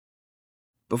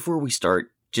Before we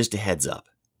start, just a heads up.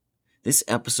 This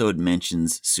episode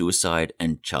mentions suicide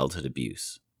and childhood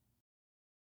abuse.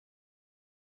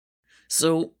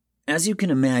 So, as you can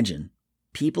imagine,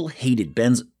 people hated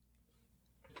Ben's...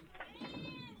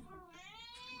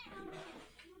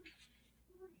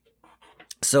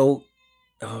 So,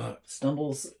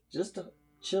 Stumbles, just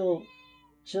chill,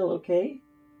 okay?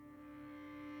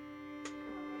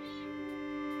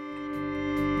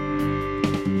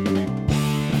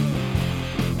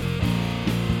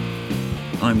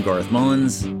 I'm Garth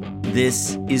Mullins.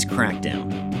 This is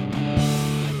Crackdown.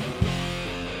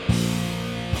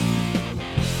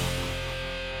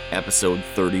 Episode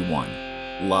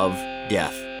 31. Love,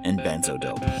 Death, and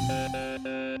Benzodope.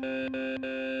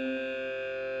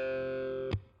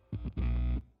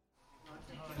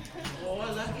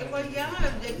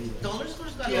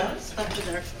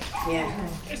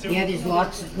 Yeah, there's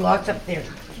lots up there.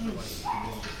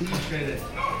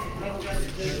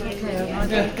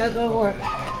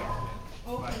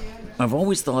 I've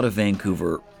always thought of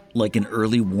Vancouver like an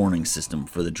early warning system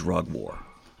for the drug war.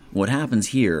 What happens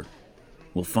here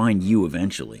will find you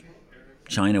eventually.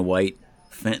 China White,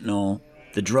 fentanyl,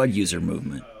 the drug user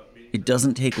movement. It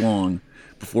doesn't take long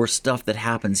before stuff that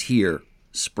happens here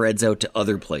spreads out to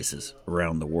other places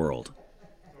around the world.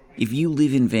 If you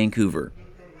live in Vancouver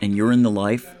and you're in the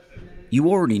life, you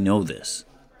already know this.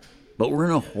 But we're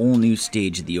in a whole new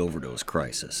stage of the overdose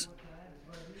crisis.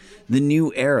 The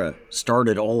new era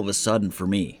started all of a sudden for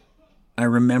me. I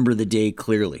remember the day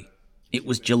clearly. It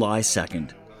was July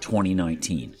 2nd,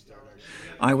 2019.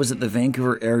 I was at the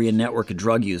Vancouver Area Network of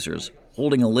Drug Users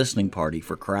holding a listening party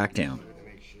for Crackdown.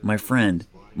 My friend,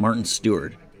 Martin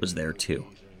Stewart, was there too.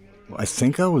 I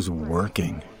think I was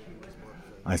working.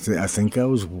 I think I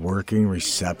was working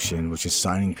reception, which is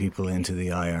signing people into the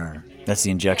IR. That's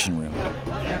the injection room.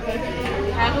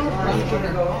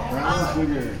 Brown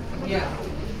sugar. Yeah.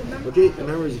 Okay,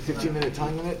 remember, it's a 15-minute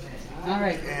time limit. All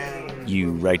right.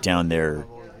 You write down their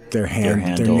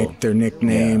handle, their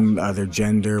nickname, their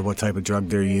gender, what type of drug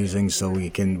they're using, so we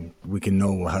can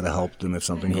know how to help them if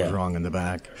something goes wrong in the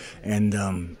back. And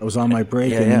I was on my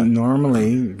break,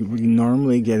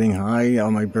 normally getting high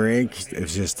on my break,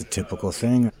 it's just a typical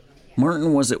thing.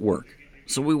 Martin was at work,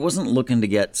 so he wasn't looking to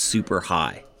get super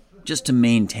high, just to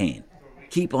maintain,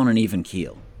 keep on an even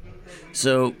keel.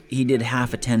 So he did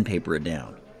half a 10 paper a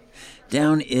down.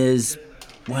 Down is,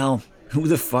 well, who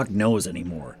the fuck knows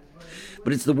anymore?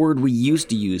 But it's the word we used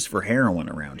to use for heroin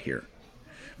around here.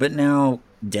 But now,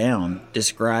 down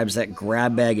describes that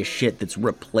grab bag of shit that's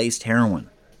replaced heroin,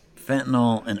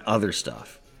 fentanyl, and other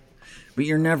stuff. But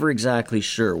you're never exactly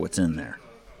sure what's in there.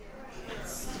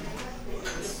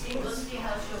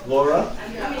 Laura?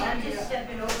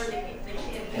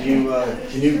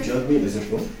 Can you jug me? Is it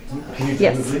full? Can you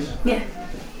jug me, please? Yeah.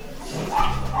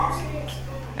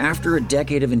 After a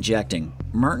decade of injecting,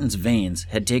 Martin's veins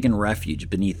had taken refuge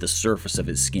beneath the surface of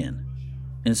his skin,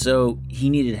 and so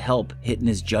he needed help hitting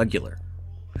his jugular.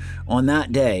 On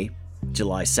that day,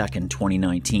 July 2nd,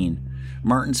 2019,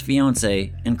 Martin's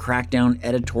fiancée and Crackdown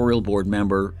editorial board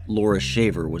member Laura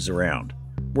Shaver was around,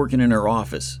 working in her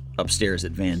office upstairs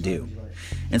at Vandu,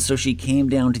 and so she came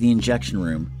down to the injection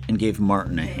room and gave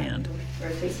Martin a hand.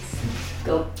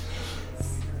 Go.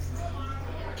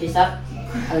 Chase up.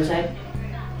 Other side.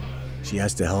 She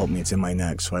has to help me. It's in my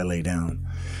neck, so I lay down.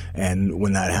 And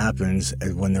when that happens,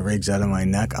 when the rig's out of my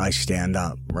neck, I stand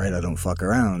up, right? I don't fuck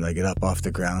around. I get up off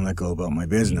the ground, I go about my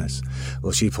business.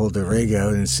 Well, she pulled the rig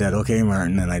out and said, "Okay,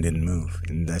 Martin," and I didn't move.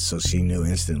 And that's so she knew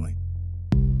instantly.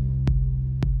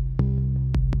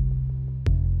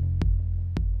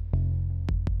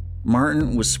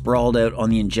 Martin was sprawled out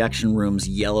on the injection room's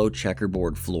yellow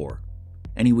checkerboard floor,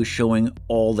 and he was showing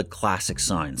all the classic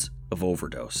signs of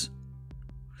overdose.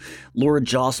 Laura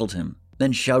jostled him,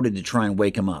 then shouted to try and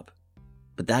wake him up.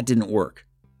 But that didn't work.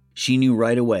 She knew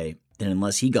right away that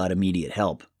unless he got immediate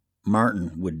help,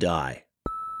 Martin would die.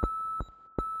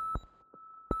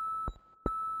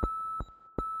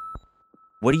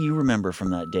 What do you remember from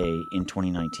that day in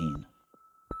 2019?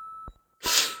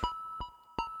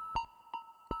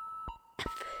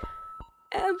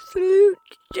 Absolute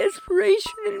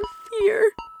desperation and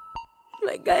fear,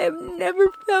 like I have never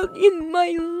felt in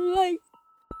my life.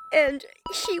 And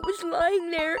he was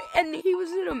lying there, and he was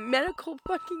in a medical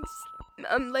fucking,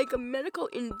 like a medical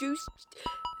induced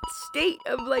state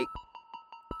of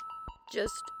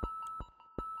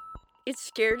it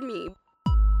scared me.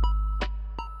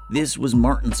 This was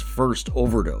Martin's first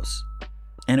overdose,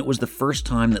 and it was the first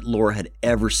time that Laura had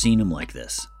ever seen him like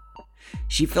this.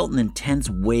 She felt an intense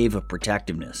wave of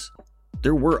protectiveness.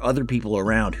 There were other people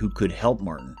around who could help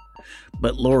Martin,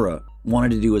 but Laura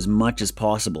wanted to do as much as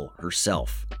possible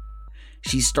herself.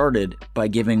 She started by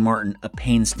giving Martin a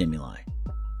pain stimuli.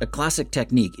 A classic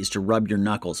technique is to rub your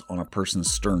knuckles on a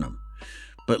person's sternum,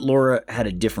 but Laura had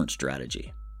a different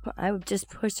strategy. I would just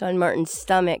push on Martin's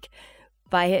stomach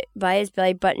by his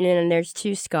belly button, and there's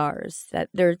 2 scars.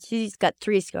 He's got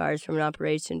 3 scars from an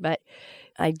operation, but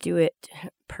I do it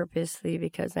purposely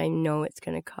because I know it's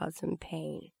going to cause him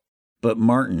pain. But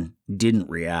Martin didn't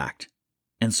react,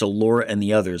 and so Laura and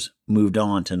the others moved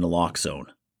on to naloxone.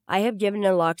 I have given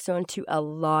naloxone to a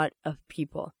lot of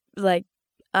people. Like,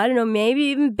 I don't know, maybe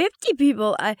even 50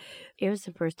 people. It was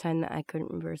the first time that I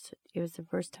couldn't reverse it. It was the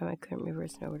first time I couldn't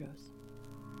reverse an overdose.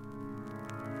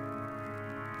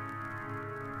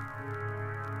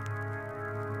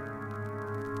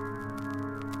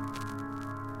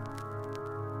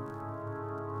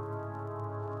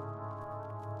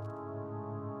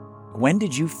 When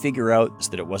did you figure out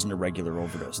that it wasn't a regular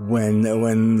overdose? When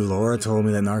Laura told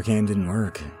me that Narcan didn't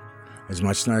work. As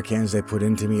much Narcan as they put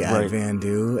into me at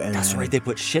Vandu. And that's right, they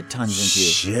put shit tons into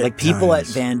you. Shit like people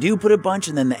tons. at Vandu put a bunch,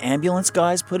 and then the ambulance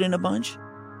guys put in a bunch.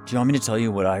 Do you want me to tell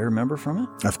you what I remember from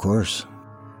it? Of course.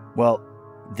 Well,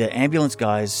 the ambulance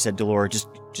guys said to Laura, just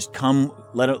come,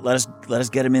 let us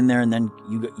get him in there, and then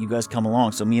you guys come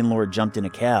along. So me and Laura jumped in a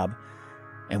cab,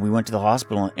 and we went to the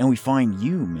hospital, and we find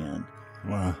you, man.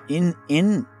 Wow. In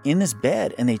this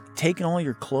bed, and they taken all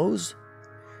your clothes,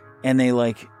 and they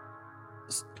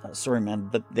sorry man,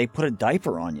 but they put a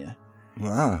diaper on you.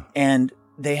 Wow. And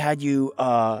they had you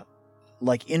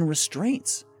in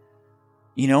restraints,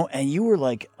 and you were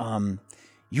like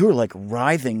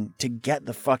writhing to get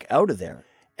the fuck out of there,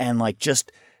 and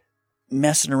just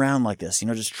messing around like this,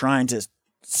 just trying to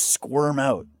squirm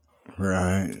out.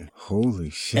 Right. Holy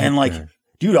shit. And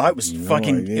dude, I was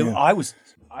idea.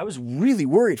 I was really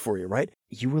worried for you, right?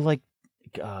 You were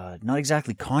not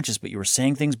exactly conscious, but you were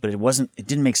saying things, but it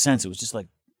didn't make sense. It was just like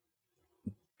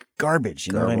garbage,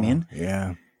 you know what I mean?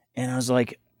 Yeah. And I was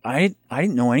like, I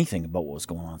didn't know anything about what was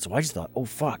going on, so I just thought, oh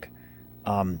fuck,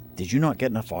 did you not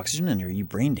get enough oxygen, and are you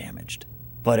brain damaged?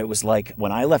 But it was like,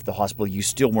 when I left the hospital, you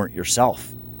still weren't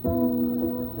yourself.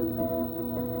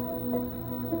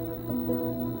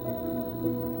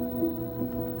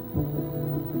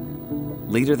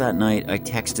 Later that night, I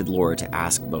texted Laura to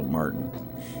ask about Martin.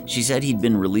 She said he'd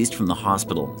been released from the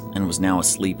hospital and was now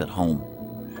asleep at home.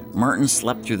 Martin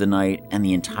slept through the night and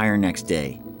the entire next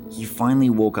day. He finally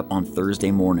woke up on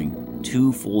Thursday morning,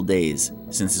 2 full days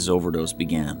since his overdose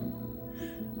began.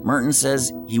 Martin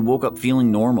says he woke up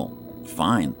feeling normal,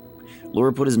 fine.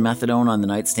 Laura put his methadone on the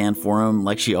nightstand for him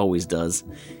like she always does.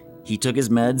 He took his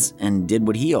meds and did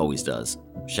what he always does: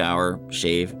 shower,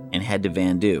 shave, and head to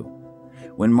Vandu.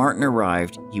 When Martin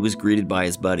arrived, he was greeted by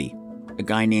his buddy, a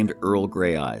guy named Earl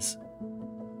Grey Eyes.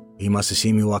 He must have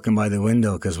seen me walking by the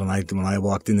window, because when I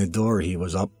walked in the door, he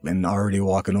was up and already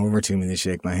walking over to me to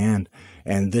shake my hand.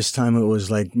 And this time it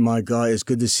was like, my God, it's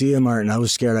good to see you, Martin. I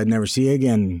was scared I'd never see you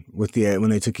again when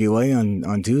they took you away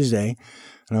on Tuesday.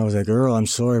 And I was like, Earl, I'm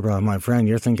sorry, bro, my friend,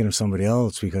 you're thinking of somebody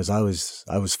else, because I was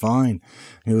fine.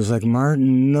 And he was like,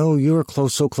 Martin, no, you were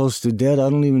so close to dead. I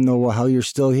don't even know how you're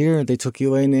still here. They took you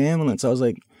away in the ambulance. I was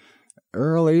like,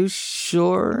 Earl, are you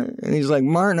sure? And he's like,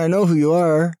 Martin, I know who you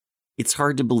are. It's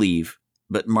hard to believe,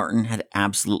 but Martin had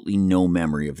absolutely no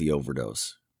memory of the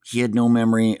overdose. He had no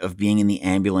memory of being in the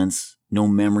ambulance, no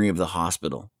memory of the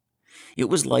hospital. It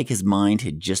was like his mind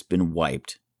had just been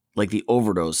wiped, like the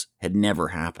overdose had never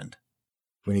happened.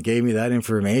 When he gave me that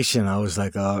information, I was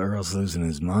like, oh, Earl's losing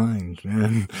his mind,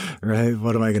 man. Right?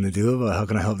 What am I going to do about it? How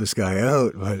can I help this guy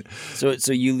out? But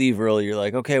So you leave Earl, you're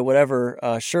like, okay, whatever,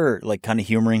 sure, like kind of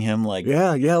humoring him, like...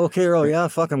 Yeah, okay, Earl, yeah,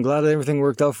 fuck, I'm glad everything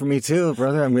worked out for me too,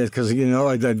 brother. I mean, because,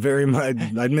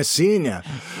 I'd miss seeing you.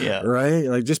 Yeah. Right?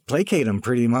 Like, just placate him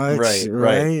pretty much.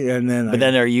 Right. And then... But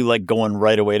then are you, like, going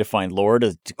right away to find Laura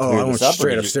to clear I went this up?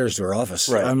 straight upstairs to her office.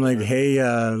 Right. I'm like, hey,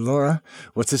 Laura,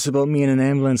 what's this about me in an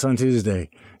ambulance on Tuesday?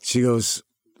 She goes,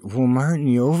 well, Martin,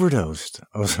 you overdosed.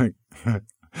 I was like,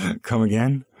 come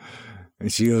again?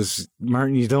 And she goes,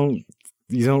 Martin, you don't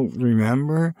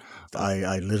remember?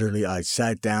 I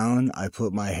sat down, I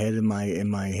put my head in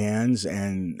my hands,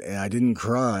 and I didn't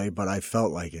cry, but I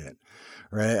felt like it.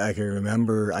 Right? I can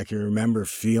remember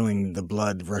feeling the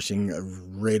blood rushing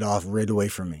right away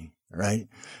from me, right?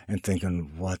 And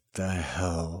thinking, what the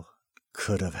hell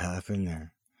could have happened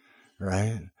there?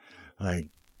 Right? Like,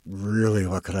 really,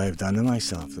 what could I have done to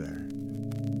myself there?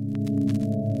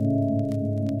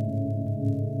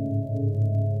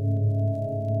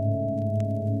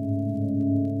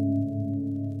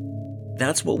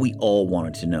 That's what we all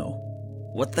wanted to know.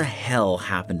 What the hell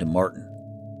happened to Martin?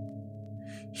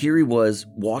 Here he was,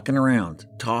 walking around,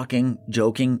 talking,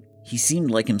 joking. He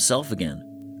seemed like himself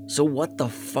again. So what the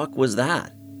fuck was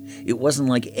that? It wasn't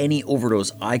like any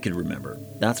overdose I could remember,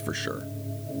 that's for sure.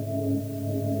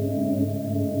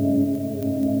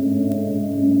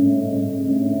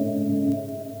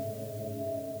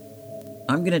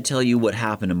 I'm going to tell you what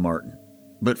happened to Martin.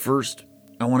 But first,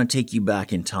 I want to take you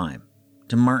back in time,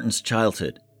 to Martin's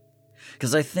childhood.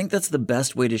 Because I think that's the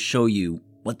best way to show you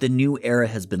what the new era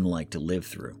has been like to live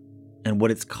through, and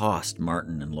what it's cost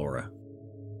Martin and Laura.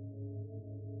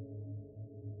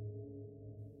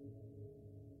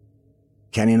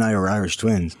 Kenny and I are Irish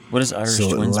twins. What does Irish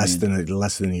so twins mean? mean?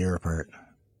 Less than a year apart.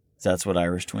 That's what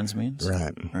Irish twins means?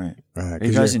 Right. Right. Right. Are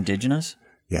you guys indigenous?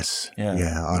 Yes. Yeah.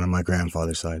 Yeah, on my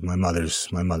grandfather's side, my mother's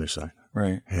side.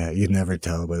 Right. Yeah, you'd never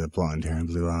tell by the blonde hair and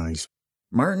blue eyes.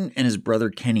 Martin and his brother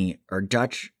Kenny are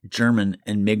Dutch, German,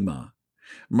 and Mi'kmaq.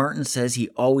 Martin says he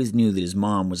always knew that his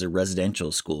mom was a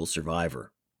residential school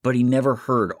survivor, but he never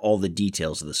heard all the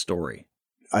details of the story.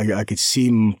 I could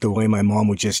see the way my mom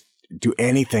would just do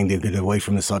anything to get away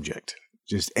from the subject.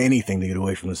 Just anything to get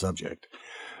away from the subject.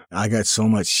 I got so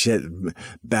much shit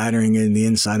battering in the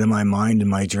inside of my mind and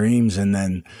my dreams, and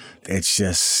then it's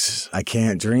just, I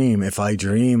can't dream. If I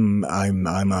dream, I'm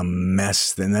a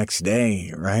mess the next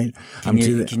day, right? Can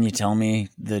you tell me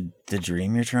the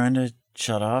dream you're trying to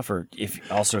shut off, or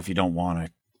if you don't want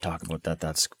to talk about that,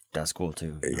 that's cool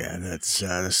too. Yeah, that's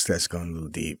going a little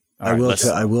deep. All right,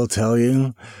 I will tell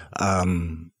you,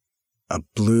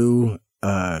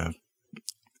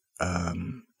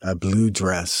 a blue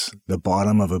dress, the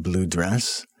bottom of a blue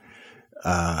dress,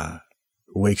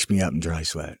 wakes me up in dry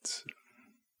sweats.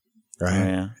 Right? Oh,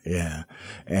 yeah. Yeah.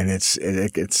 And it's,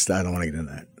 I don't want to get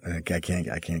into that. I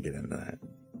can't get into that.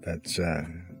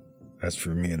 That's for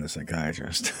me and the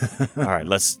psychiatrist. All right,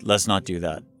 let's not do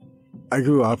that. I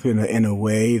grew up in a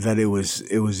way that it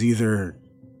was either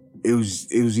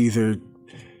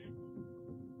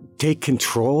take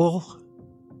control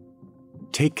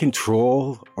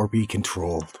or be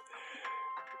controlled.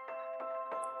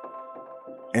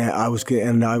 And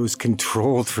I was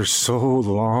controlled for so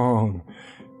long.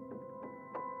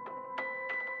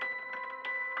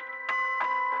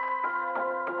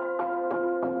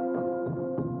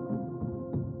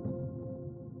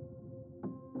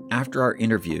 After our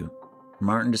interview,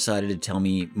 Martin decided to tell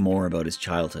me more about his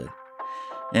childhood.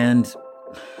 And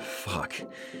fuck,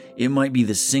 it might be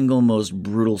the single most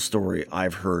brutal story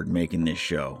I've heard making this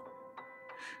show.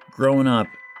 Growing up,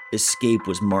 escape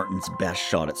was Martin's best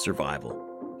shot at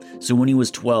survival. So when he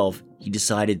was 12, he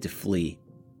decided to flee.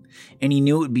 And he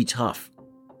knew it would be tough.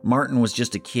 Martin was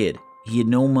just a kid. He had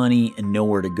no money and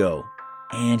nowhere to go.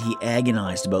 And he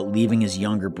agonized about leaving his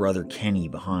younger brother Kenny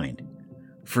behind.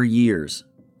 For years,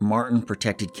 Martin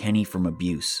protected Kenny from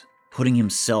abuse, putting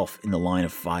himself in the line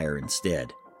of fire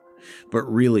instead.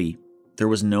 But really, there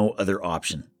was no other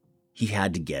option. He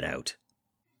had to get out.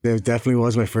 It definitely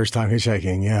was my first time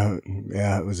hitchhiking.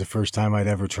 Yeah, it was the first time I'd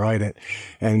ever tried it.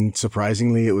 And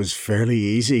surprisingly, it was fairly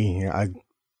easy.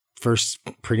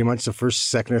 Pretty much the first,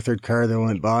 second, or third car that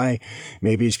went by.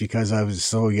 Maybe it's because I was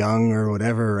so young or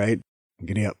whatever, right?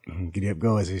 Giddy up,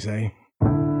 go, as they say.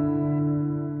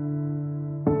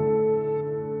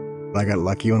 I got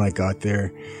lucky when I got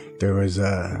there. There was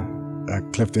a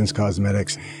Clifton's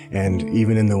Cosmetics, and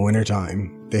even in the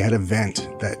wintertime, they had a vent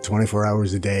that 24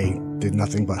 hours a day did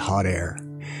nothing but hot air.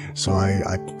 So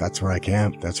that's where I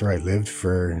camped. That's where I lived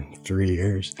for 3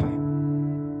 years.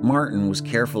 Martin was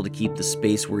careful to keep the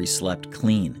space where he slept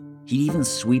clean. He'd even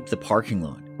sweep the parking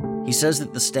lot. He says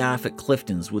that the staff at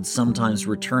Clifton's would sometimes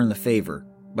return the favor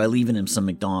by leaving him some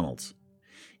McDonald's.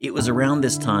 It was around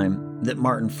this time that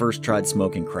Martin first tried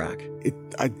smoking crack. It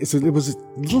was a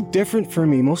little different for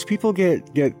me. Most people get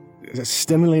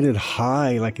stimulated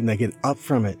high, like, and they get up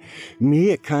from it.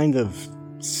 Me, it kind of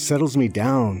settles me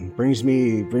down, brings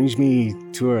me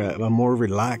to a more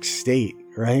relaxed state,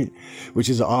 right? Which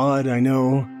is odd, I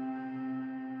know.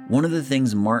 One of the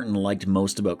things Martin liked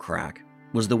most about crack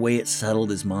was the way it settled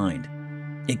his mind.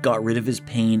 It got rid of his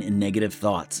pain and negative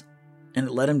thoughts, and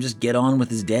it let him just get on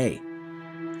with his day.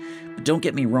 But don't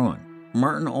get me wrong,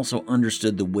 Martin also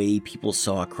understood the way people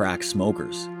saw crack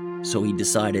smokers, so he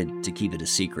decided to keep it a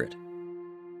secret.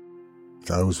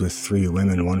 I was with 3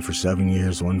 women, one for 7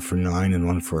 years, one for 9, and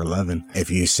one for 11. If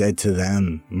you said to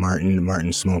them,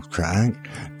 Martin smoked crack,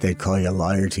 they'd call you a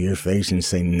liar to your face and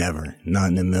say never, not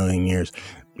in a million years.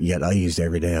 Yet I used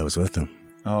every day I was with them.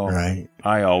 Oh, right?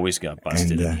 I always got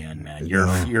busted And, in the end, man. You're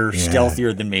yeah.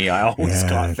 stealthier than me. I always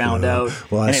got found out,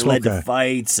 Well, and it led to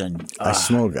fights. And I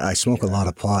smoke a lot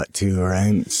of pot too,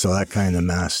 right? So that kind of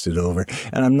masked it over.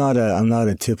 And I'm not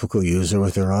a typical user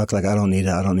with the rock. Like I don't need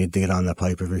to get on the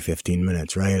pipe every 15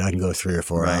 minutes, right? I can go 3 or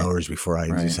 4 hours before I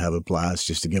just have a blast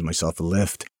just to give myself a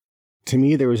lift. To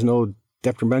me, there was no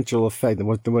detrimental effect,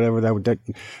 whatever that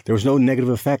there was no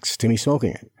negative effects to me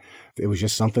smoking it. It was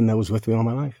just something that was with me all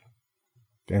my life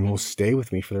and will stay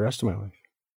with me for the rest of my life.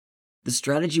 The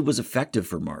strategy was effective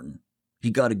for Martin. He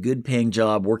got a good paying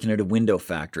job working at a window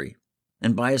factory.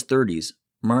 And by his 30s,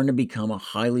 Martin had become a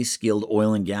highly skilled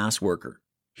oil and gas worker.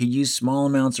 He used small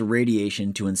amounts of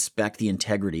radiation to inspect the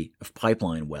integrity of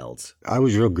pipeline welds. I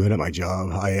was real good at my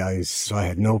job. I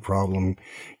had no problem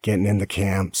getting in the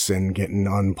camps and getting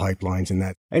on pipelines and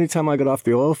that. Anytime I got off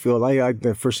the oil field,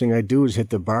 the first thing I'd do is hit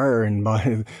the bar, and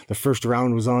the first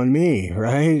round was on me,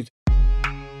 right?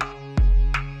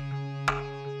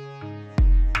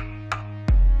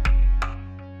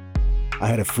 I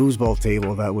had a foosball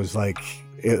table that was like,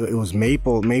 it was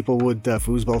maplewood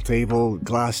foosball table,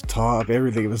 glass top,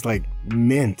 everything. It was like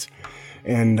mint,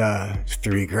 and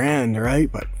 $3,000,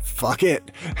 right? But fuck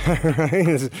it,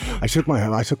 right? I took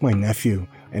my nephew,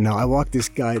 and now I walked this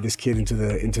kid into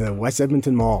the West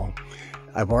Edmonton Mall.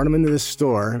 I brought him into this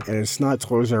store, and it's not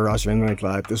Toys R Us or anything like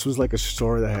that. This was like a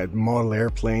store that had model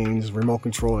airplanes, remote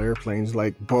control airplanes,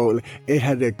 like boat. It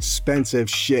had expensive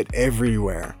shit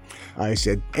everywhere. I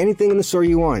said, anything in the store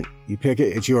you want, you pick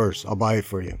it, it's yours. I'll buy it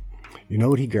for you. You know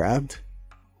what he grabbed?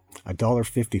 A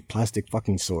 $1.50 plastic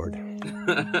fucking sword.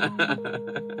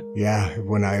 Yeah,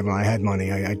 when I had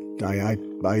money,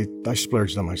 I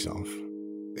splurged on myself.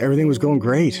 Everything was going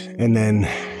great, and then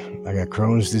I got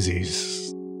Crohn's disease.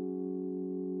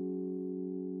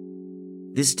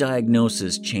 This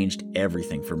diagnosis changed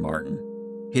everything for Martin.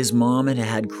 His mom had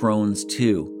had Crohn's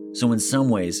too, so in some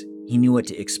ways, he knew what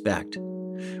to expect.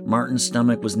 Martin's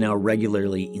stomach was now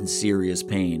regularly in serious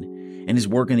pain, and his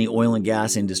work in the oil and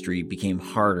gas industry became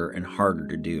harder and harder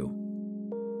to do.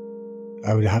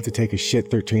 I would have to take a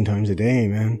shit 13 times a day,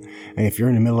 man. And if you're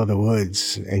in the middle of the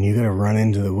woods and you gotta run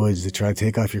into the woods to try to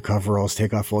take off your coveralls,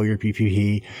 take off all your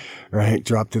PPE, right?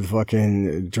 Drop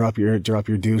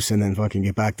your deuce and then fucking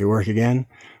get back to work again,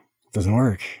 it doesn't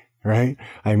work, right?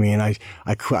 I mean, I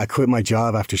quit my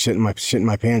job after shitting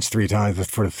my pants 3 times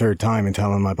for the 3rd time and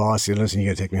telling my boss, listen, you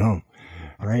gotta take me home.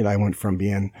 All right, I went from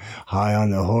being high on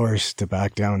the horse to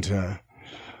back down to,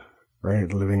 right,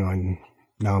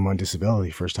 now I'm on disability.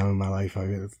 First time in my life,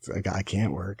 I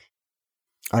can't work.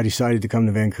 I decided to come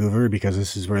to Vancouver because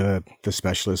this is where the best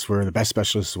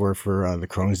specialists were for the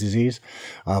Crohn's disease.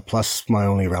 Plus my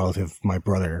only relative, my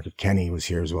brother, Kenny, was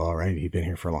here as well, right? He'd been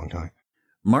here for a long time.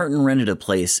 Martin rented a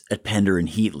place at Pender and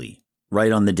Heatley,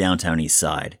 right on the downtown east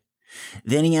side.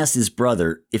 Then he asked his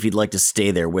brother if he'd like to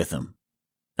stay there with him.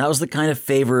 That was the kind of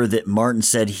favor that Martin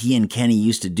said he and Kenny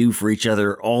used to do for each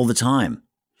other all the time.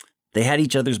 They had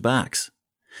each other's backs.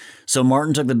 So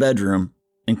Martin took the bedroom,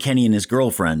 and Kenny and his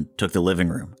girlfriend took the living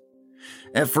room.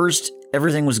 At first,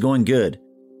 everything was going good.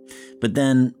 But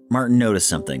then Martin noticed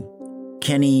something.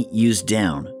 Kenny used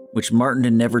down, which Martin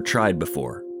had never tried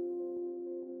before.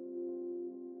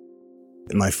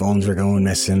 My phones are going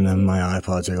missing, and my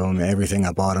iPods are going. Everything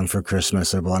I bought him for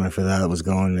Christmas, I bought him for that, was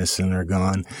going missing or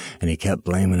gone. And he kept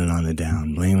blaming it on the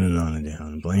down, blaming it on the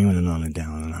down, blaming it on the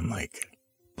down. And I'm like,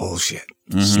 bullshit,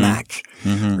 smack,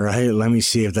 right? Let me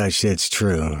see if that shit's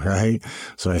true, right?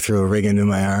 So I threw a rig into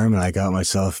my arm and I got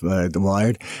myself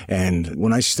wired. And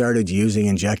when I started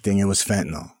injecting, it was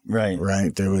fentanyl. Right.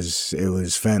 It was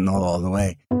fentanyl all the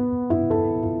way.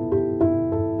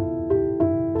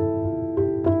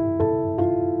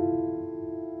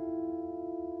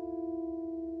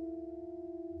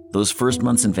 Those first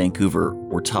months in Vancouver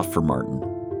were tough for Martin.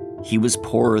 He was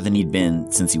poorer than he'd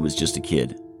been since he was just a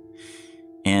kid.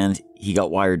 And he got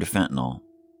wired to fentanyl.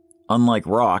 Unlike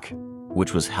Rock,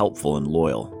 which was helpful and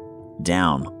loyal,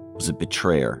 Down was a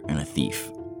betrayer and a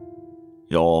thief.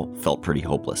 It all felt pretty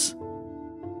hopeless.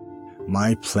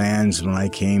 My plans when I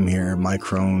came here, my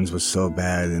Crohn's was so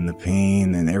bad, and the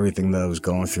pain and everything that I was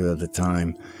going through at the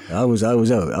time, I was out.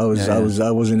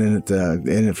 I wasn't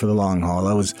in it for the long haul.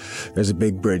 There's a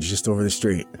big bridge just over the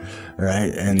street,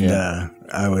 right? And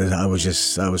I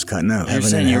was cutting out. You're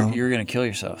saying you're gonna kill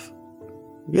yourself.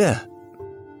 Yeah.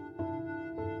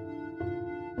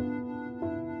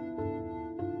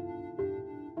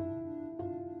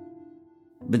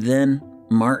 But then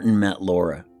Martin met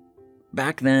Laura.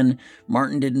 Back then,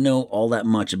 Martin didn't know all that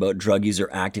much about drug user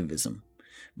activism,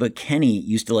 but Kenny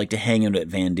used to like to hang out at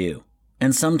Vandu,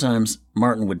 and sometimes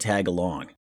Martin would tag along.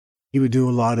 He would do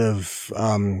a lot of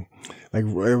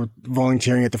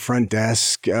volunteering at the front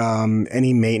desk,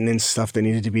 any maintenance stuff that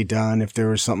needed to be done. If there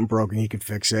was something broken, he could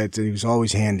fix it. He was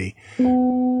always handy.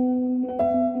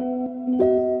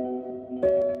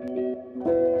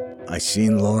 I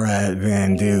seen Laura at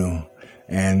Van Du,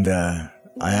 and I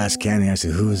asked Kenny, I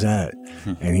said, "Who is that?"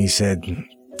 And he said,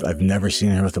 "I've never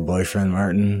seen her with a boyfriend,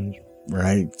 Martin,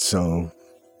 right? So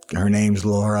her name's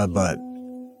Laura, but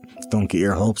don't get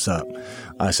your hopes up."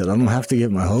 I said, "I don't have to get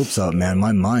my hopes up, man.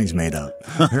 My mind's made up."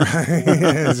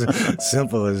 It's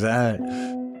simple as that.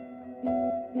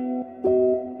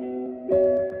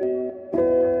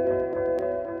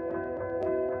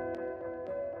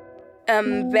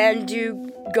 Van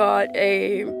Du got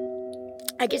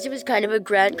I guess it was kind of a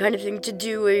grant kind of thing to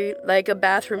do a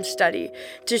bathroom study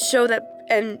to show that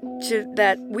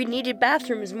that we needed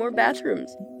bathrooms, more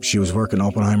bathrooms. She was working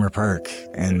Oppenheimer Park,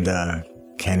 and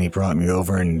Kenny brought me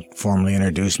over and formally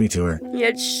introduced me to her. He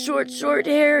had short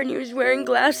hair, and he was wearing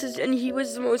glasses, and he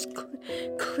was the most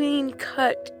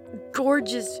clean-cut,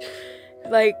 gorgeous,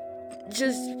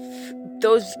 just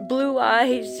those blue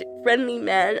eyes, friendly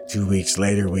man. 2 weeks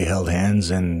later, we held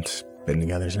hands and been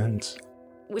together since.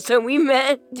 So we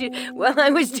met while I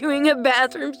was doing a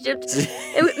bathroom shift,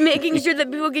 and making sure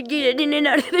that people could get in and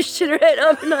out of the shitter at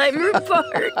Oppenheimer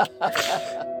Park.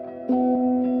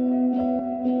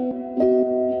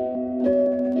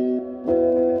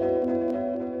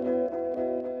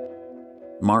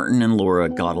 Martin and Laura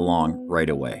got along right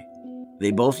away.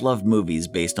 They both loved movies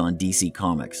based on DC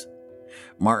Comics.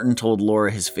 Martin told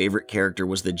Laura his favorite character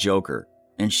was the Joker,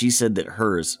 and she said that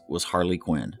hers was Harley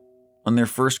Quinn. On their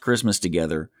first Christmas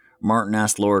together, Martin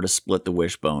asked Laura to split the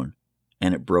wishbone,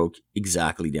 and it broke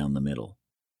exactly down the middle.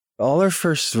 All our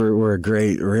firsts were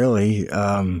great, really.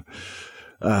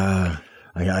 I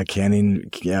can't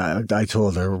even, I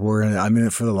told her, I'm in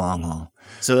it for the long haul.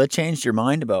 So that changed your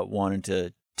mind about wanting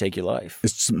to take your life?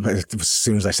 As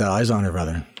soon as I set eyes on her,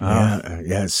 brother. Oh.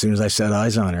 Yeah. As soon as I set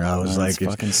eyes on her, I was like,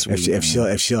 if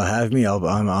she'll have me,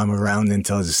 I'm around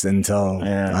until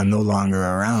I'm no longer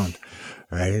around,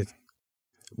 right?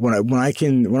 When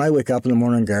I wake up in the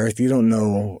morning, Gareth, you don't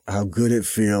know how good it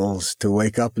feels to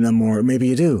wake up in the morning. Maybe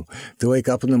you do. To wake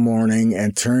up in the morning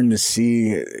and turn to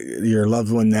see your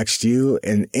loved one next to you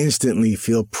and instantly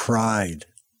feel pride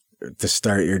to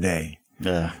start your day.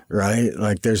 Yeah. Right?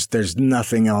 Like there's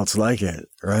nothing else like it.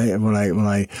 Right? And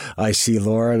when I see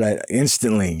Laura, that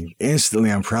instantly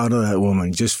I'm proud of that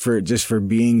woman just for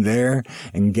being there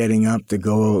and getting up to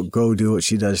go do what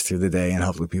she does through the day and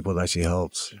help the people that she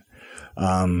helps.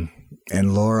 And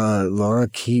Laura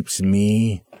keeps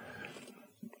me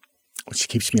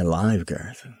alive,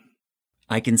 Gareth.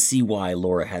 I can see why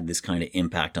Laura had this kind of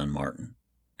impact on Martin.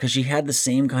 Because she had the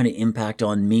same kind of impact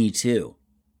on me, too.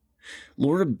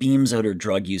 Laura beams out her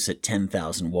drug use at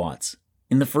 10,000 watts.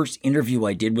 In the first interview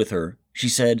I did with her, she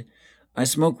said, "I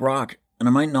smoke rock and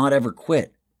I might not ever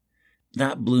quit."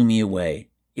 That blew me away.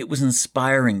 It was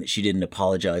inspiring that she didn't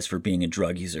apologize for being a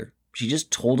drug user. She just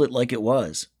told it like it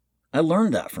was. I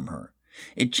learned that from her.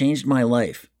 It changed my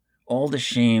life. All the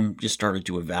shame just started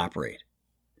to evaporate.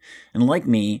 And like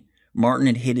me, Martin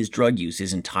had hid his drug use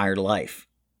his entire life.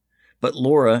 But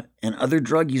Laura and other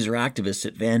drug user activists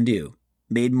at Van Du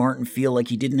made Martin feel like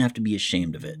he didn't have to be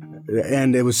ashamed of it.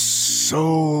 And it was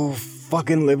so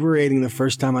fucking liberating the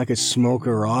first time I could smoke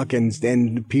a rock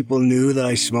and people knew that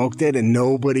I smoked it and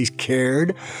nobody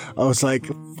cared. I was like,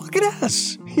 fucking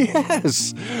yes,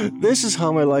 yes, this is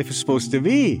how my life is supposed to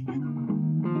be.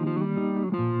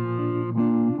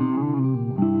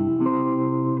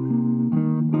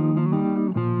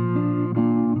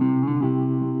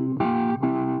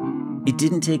 It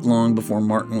didn't take long before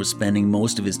Martin was spending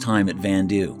most of his time at Van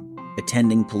Du,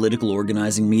 attending political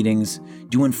organizing meetings,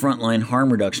 doing frontline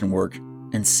harm reduction work,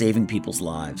 and saving people's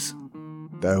lives.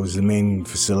 I was the main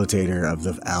facilitator of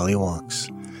the alley walks.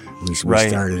 We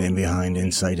started in behind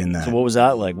Insight in that. So what was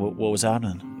that like? What was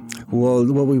happening? Well,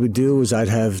 what we would do is I'd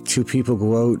have 2 people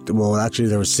go out. Well, actually,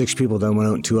 there were 6 people that went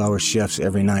out in 2-hour shifts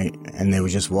every night, and they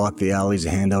would just walk the alleys,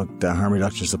 hand out harm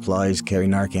reduction supplies, carry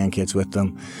Narcan kits with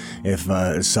them. If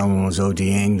someone was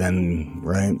ODing, then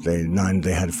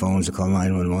they had phones to call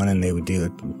 911, and they would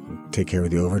take care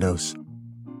of the overdose.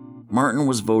 Martin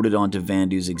was voted onto Van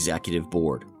Du's executive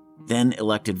board, then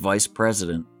elected vice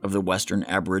president of the Western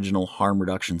Aboriginal Harm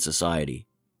Reduction Society.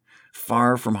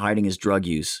 Far from hiding his drug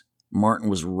use, Martin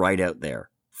was right out there,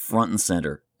 front and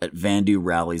center, at Van Du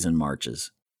rallies and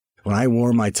marches. When I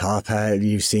wore my top hat,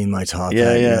 you've seen my top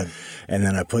Yeah, hat. yeah. And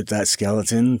then I put that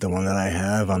skeleton, the one that I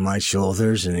have, on my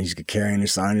shoulders, and he's carrying a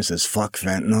sign that says "fuck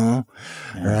fentanyl."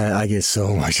 Right? I get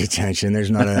so much attention.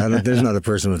 There's not a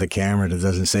person with a camera that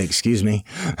doesn't say "excuse me."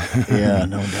 Yeah,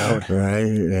 no doubt. Right?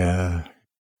 Yeah.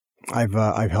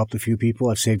 I've helped a few people.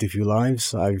 I've saved a few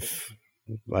lives. I'm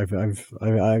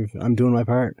doing my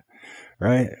part.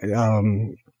 Right?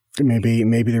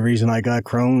 Maybe the reason I got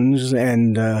Crohn's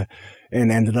and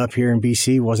ended up here in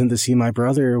BC wasn't to see my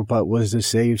brother, but was to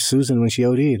save Susan when she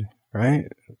OD'd, right?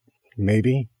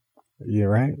 Maybe. You're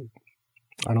right.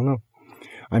 I don't know.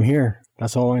 I'm here.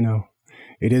 That's all I know.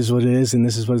 It is what it is, and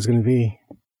this is what it's going to be.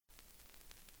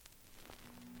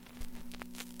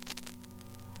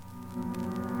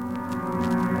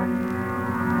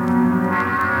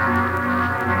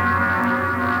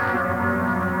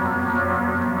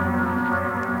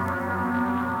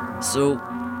 So,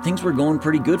 things were going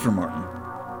pretty good for Martin.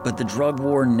 But the drug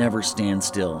war never stands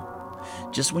still.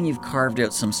 Just when you've carved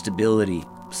out some stability,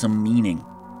 some meaning,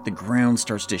 the ground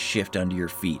starts to shift under your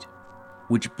feet.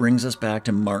 Which brings us back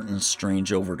to Martin's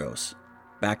strange overdose.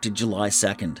 Back to July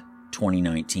 2nd,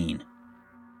 2019.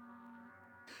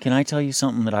 Can I tell you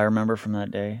something that I remember from that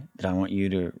day that I want you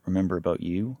to remember about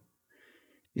you?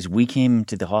 Is we came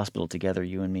to the hospital together,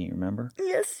 you and me, remember?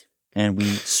 Yes. And we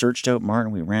searched out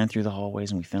Martin. We ran through the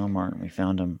hallways and we found Martin. We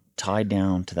found him tied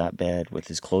down to that bed with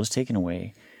his clothes taken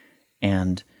away.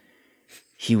 And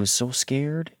he was so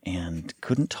scared and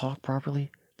couldn't talk properly.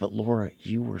 But Laura,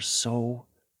 you were so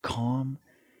calm.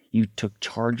 You took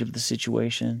charge of the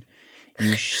situation.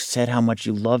 You said how much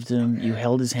you loved him. You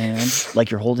held his hand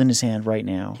like you're holding his hand right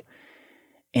now.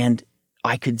 And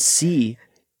I could see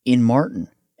in Martin,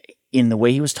 in the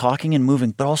way he was talking and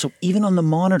moving, but also even on the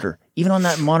monitor, even on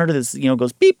that monitor that's,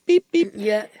 goes beep, beep, beep.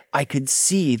 Yeah. I could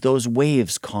see those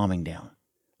waves calming down.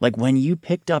 Like when you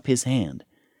picked up his hand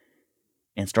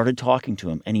and started talking to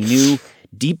him, and he knew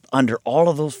deep under all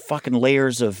of those fucking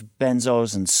layers of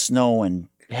benzos and snow and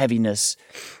heaviness,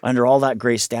 under all that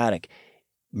gray static,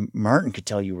 Martin could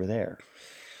tell you were there.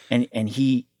 And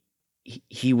he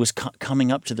was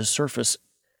coming up to the surface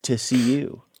to see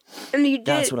you. And you did.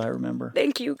 That's what I remember.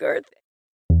 Thank you, Garth.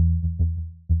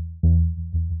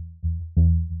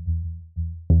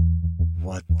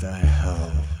 What the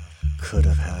hell could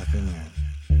have happened?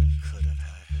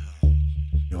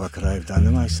 What could I have done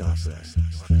to myself then?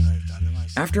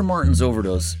 After Martin's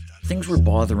overdose, things were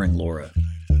bothering Laura.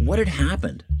 What had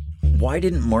happened? Why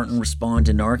didn't Martin respond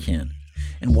to Narcan?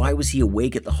 And why was he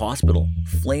awake at the hospital,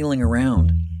 flailing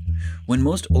around? When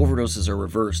most overdoses are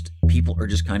reversed, people are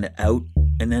just kind of out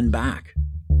and then back.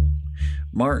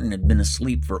 Martin had been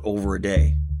asleep for over a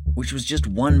day, which was just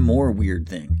one more weird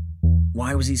thing.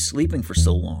 Why was he sleeping for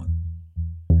so long?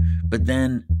 But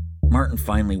then, Martin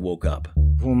finally woke up.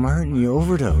 Well, Martin, you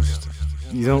overdosed.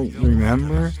 You don't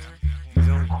remember?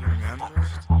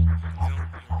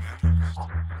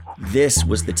 This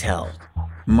was the tell.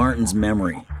 Martin's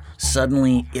memory.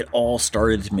 Suddenly, it all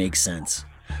started to make sense.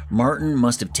 Martin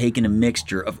must have taken a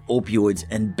mixture of opioids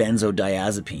and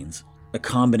benzodiazepines, a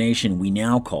combination we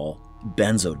now call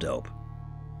benzodope.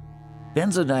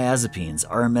 Benzodiazepines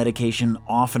are a medication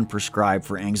often prescribed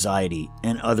for anxiety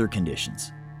and other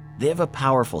conditions. They have a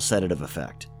powerful sedative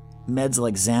effect. Meds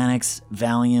like Xanax,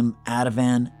 Valium,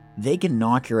 Ativan, they can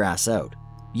knock your ass out.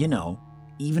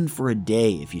 Even for a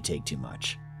day if you take too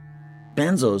much.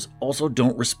 Benzos also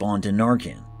don't respond to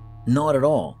Narcan. Not at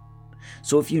all.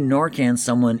 So if you Narcan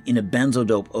someone in a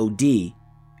benzodope OD,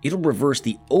 it'll reverse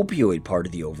the opioid part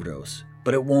of the overdose,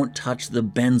 but it won't touch the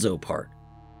benzo part.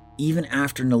 Even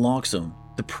after naloxone,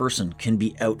 the person can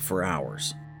be out for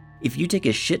hours. If you take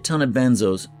a shit ton of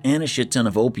benzos and a shit ton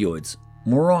of opioids,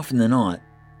 more often than not,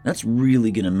 that's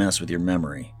really gonna mess with your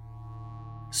memory.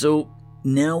 So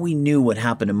now we knew what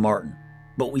happened to Martin,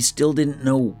 but we still didn't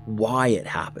know why it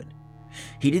happened.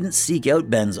 He didn't seek out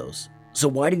benzos, so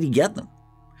why did he get them?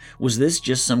 Was this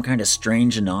just some kind of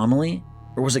strange anomaly,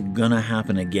 or was it gonna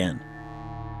happen again?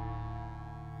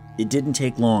 It didn't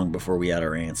take long before we had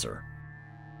our answer.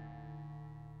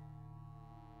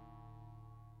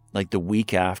 Like the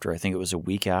week after, I think it was a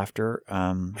week after.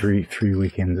 Three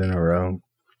weekends in a row,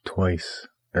 twice,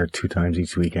 or 2 times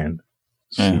each weekend.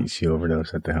 She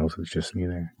overdosed at the house. It was just me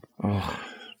there. Oh,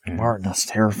 yeah. Martin, that's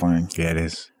terrifying. Yeah, it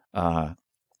is. I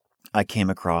came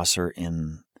across her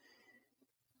in,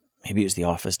 maybe it was the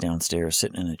office downstairs,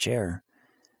 sitting in a chair.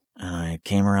 And I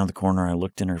came around the corner, I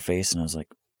looked in her face, and I was like,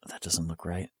 that doesn't look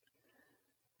right.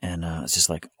 And it's just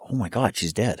like, oh my God,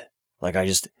 she's dead. Like her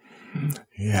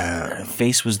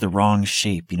face was the wrong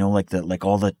shape, like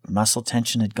all the muscle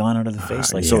tension had gone out of the face.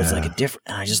 So it's like a different,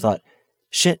 and I just thought,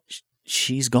 shit,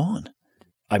 she's gone.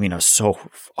 I mean, I was so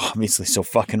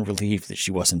fucking relieved that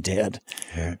she wasn't dead.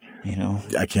 Yeah. You know?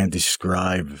 I can't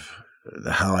describe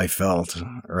how I felt,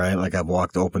 right? Like I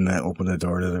opened the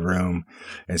door to the room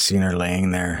and seen her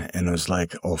laying there, and it was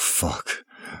like, oh fuck.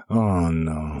 Oh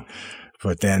no.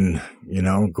 But then, you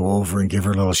know, go over and give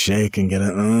her a little shake and get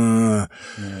it,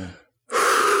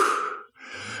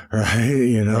 right?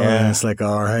 You know, and it's like,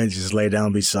 all right, just lay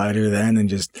down beside her then and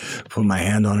just put my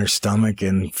hand on her stomach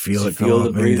and feel it go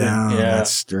up and down. Yeah.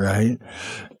 That's right.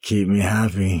 Keep me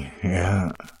happy.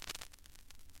 Yeah.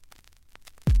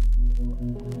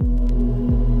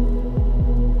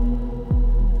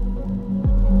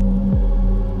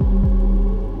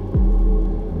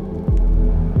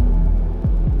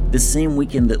 The same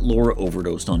weekend that Laura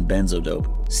overdosed on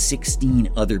benzodope, 16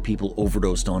 other people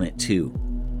overdosed on it too.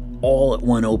 All at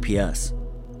one OPS.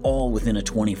 All within a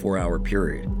 24-hour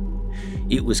period.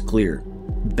 It was clear,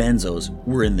 benzos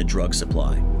were in the drug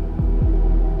supply.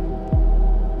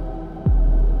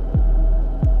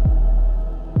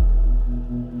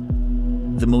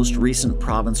 The most recent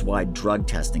province-wide drug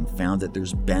testing found that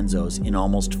there's benzos in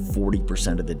almost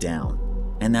 40% of the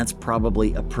down, and that's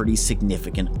probably a pretty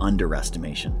significant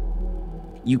underestimation.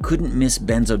 You couldn't miss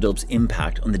benzodope's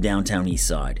impact on the downtown east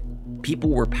side.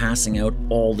 People were passing out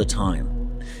all the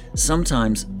time.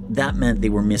 Sometimes that meant they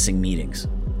were missing meetings.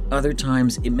 Other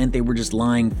times it meant they were just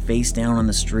lying face down on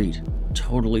the street,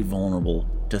 totally vulnerable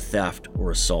to theft or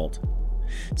assault.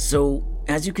 So,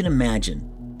 as you can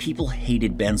imagine, people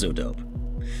hated benzodope.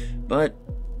 But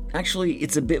actually,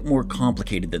 it's a bit more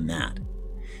complicated than that.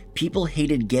 People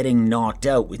hated getting knocked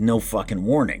out with no fucking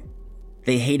warning.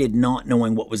 They hated not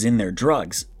knowing what was in their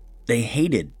drugs. They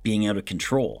hated being out of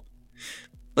control.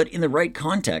 But in the right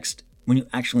context, when you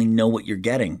actually know what you're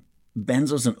getting,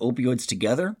 benzos and opioids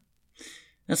together,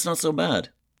 that's not so bad.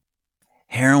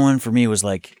 Heroin for me was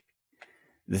like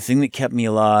the thing that kept me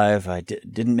alive.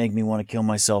 Didn't make me want to kill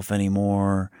myself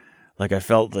anymore. Like I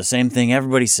felt the same thing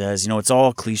everybody says, you know, it's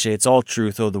all cliche, it's all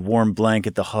truth. Oh, the warm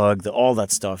blanket, the hug, all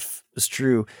that stuff is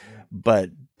true. But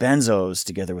benzos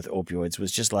together with opioids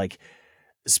was just like,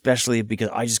 especially because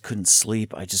I just couldn't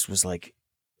sleep. I just was like,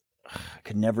 I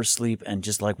could never sleep. And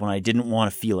just like when I didn't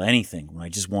want to feel anything, when I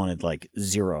just wanted like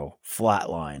zero,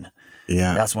 flatline.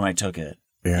 Yeah. That's when I took it.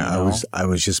 Yeah, you know? I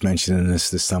was just mentioning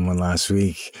this to someone last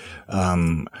week.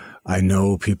 I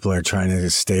know people are trying to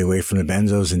stay away from the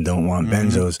benzos and don't want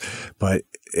benzos, but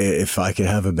if I could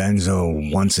have a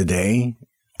benzo once a day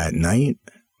at night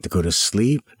to go to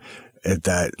sleep,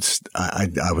 I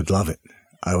would love it.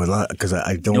 I would love, because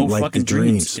I don't like the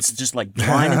dreams. It's just like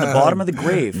lying in the bottom of the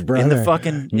grave, in the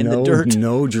fucking, in the dirt.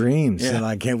 No dreams. Yeah. And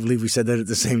I can't believe we said that at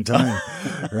the same time,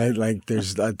 right? Like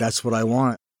that's what I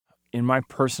want. In my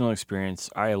personal experience,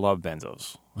 I love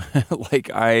benzos. Like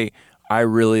I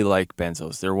really like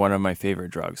benzos. They're one of my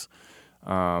favorite drugs.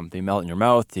 They melt in your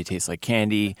mouth. They taste like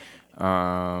candy.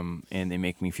 And they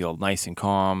make me feel nice and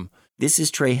calm. This is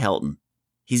Trey Helton.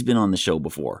 He's been on the show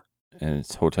before. And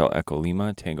it's Hotel Echo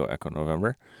Lima, Tango Echo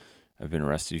November. I've been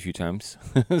arrested a few times,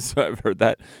 so I've heard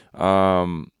that.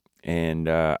 And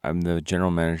I'm the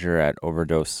general manager at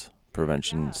Overdose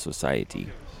Prevention Society.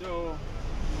 So,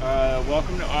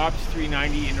 welcome to Ops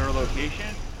 390 in our location.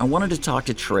 I wanted to talk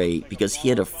to Trey because he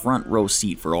had a front row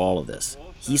seat for all of this.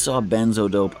 He saw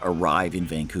benzodope arrive in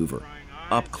Vancouver,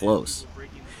 up close.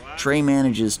 Trey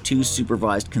manages 2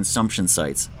 supervised consumption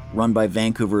sites run by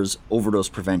Vancouver's Overdose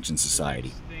Prevention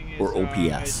Society, or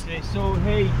OPS. So,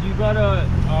 hey, you got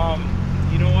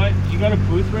you know what? You got a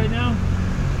booth right now?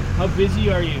 How busy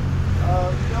are you?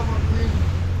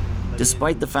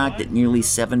 Despite the fact that nearly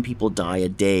 7 people die a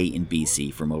day in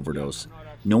BC from overdose,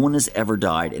 no one has ever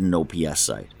died at an OPS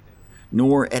site,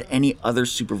 nor at any other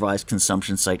supervised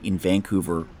consumption site in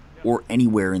Vancouver or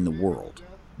anywhere in the world.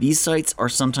 These sites are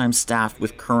sometimes staffed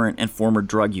with current and former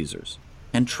drug users,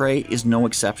 and Trey is no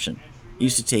exception. He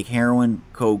used to take heroin,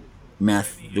 coke,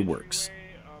 meth, the works.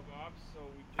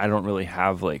 I don't really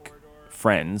have like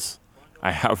friends.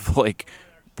 I have like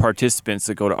participants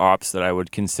that go to ops that I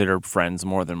would consider friends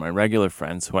more than my regular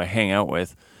friends who I hang out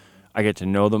with. I get to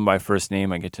know them by first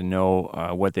name. I get to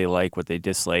know what they like, what they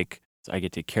dislike. I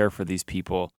get to care for these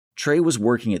people. Trey was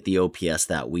working at the OPS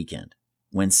that weekend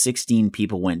when 16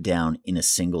 people went down in a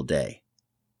single day.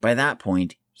 By that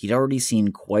point, he'd already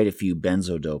seen quite a few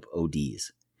benzodope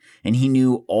ODs, and he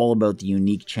knew all about the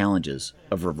unique challenges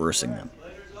of reversing them.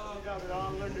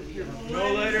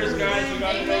 No letters, guys. We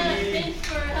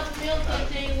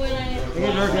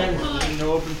got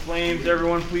no open flames.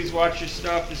 Everyone, please watch your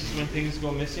stuff. This is when things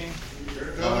go missing.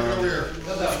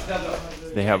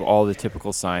 They have all the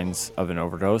typical signs of an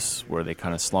overdose where they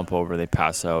kind of slump over, they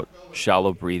pass out,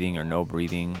 shallow breathing or no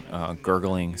breathing,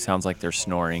 gurgling, sounds like they're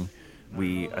snoring.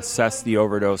 We assess the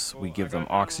overdose, we give them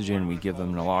oxygen, we give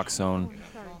them naloxone,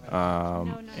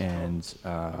 and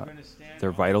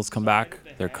their vitals come back,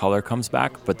 their color comes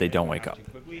back, but they don't wake up.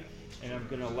 And I'm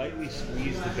going to lightly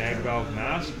squeeze the bag valve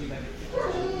mask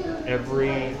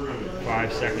every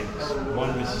 5 seconds.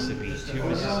 1 Mississippi, 2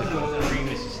 Mississippi, 3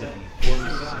 Mississippi, 4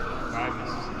 Mississippi, 5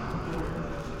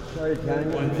 Mississippi. Sorry,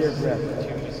 Johnny, 1 deep Mississippi, breath.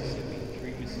 2 Mississippi,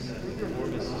 3 Mississippi, 4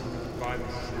 Mississippi, 5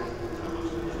 Mississippi.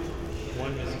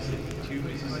 1 Mississippi, 2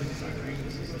 Mississippi, 3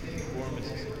 Mississippi, 4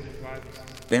 Mississippi, 5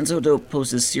 Mississippi. Benzodope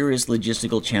poses a serious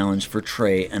logistical challenge for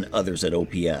Trey and others at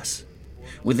OPS.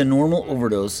 With a normal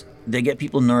overdose, they get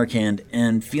people Narcaned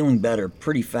and feeling better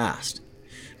pretty fast.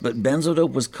 But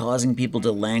benzodope was causing people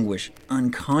to languish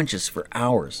unconscious for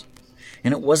hours.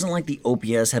 And it wasn't like the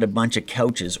OPS had a bunch of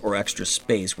couches or extra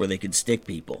space where they could stick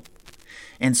people.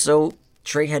 And so,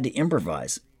 Trey had to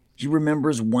improvise. He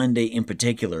remembers one day in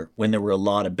particular when there were a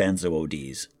lot of benzo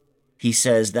ODs. He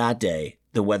says that day,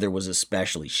 the weather was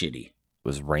especially shitty. It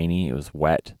was rainy, it was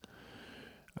wet.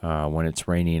 When it's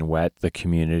rainy and wet, the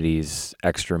community's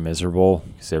extra miserable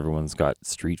because everyone's got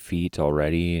street feet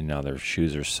already and now their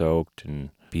shoes are soaked. And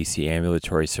BC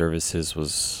Ambulatory Services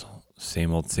was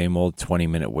same old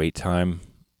 20-minute wait time.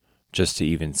 Just to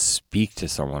even speak to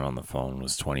someone on the phone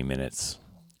was 20 minutes.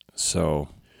 So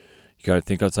you got to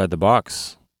think outside the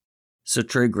box. So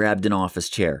Trey grabbed an office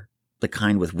chair, the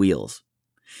kind with wheels.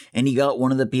 And he got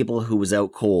one of the people who was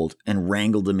out cold and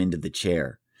wrangled him into the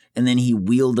chair. And then he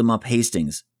wheeled him up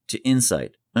Hastings to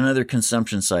Insight, another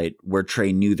consumption site where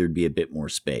Trey knew there'd be a bit more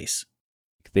space.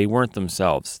 They weren't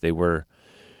themselves. They were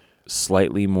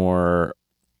slightly more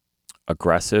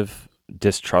aggressive,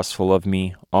 distrustful of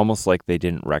me, almost like they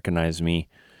didn't recognize me.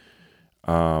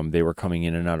 They were coming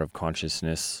in and out of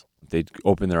consciousness. They'd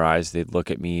open their eyes, they'd look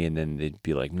at me, and then they'd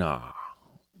be like, nah.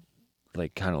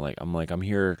 Like, kind of like, I'm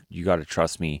here, you got to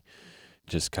trust me.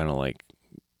 Just kind of like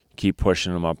keep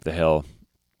pushing them up the hill.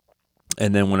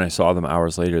 And then when I saw them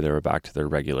hours later, they were back to their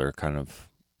regular kind of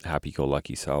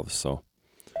happy-go-lucky selves. So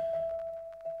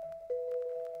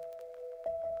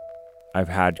I've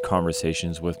had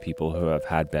conversations with people who have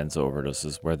had benzo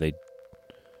overdoses where they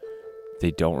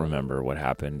don't remember what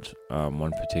happened.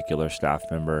 One particular staff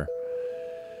member,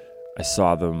 I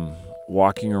saw them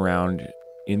walking around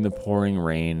in the pouring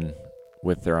rain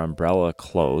with their umbrella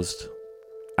closed,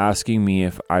 asking me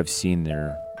if I've seen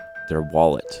their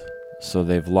wallet. So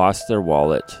they've lost their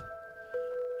wallet,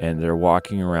 and they're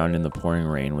walking around in the pouring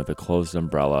rain with a closed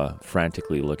umbrella,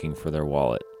 frantically looking for their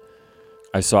wallet.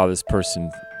 I saw this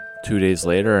person 2 days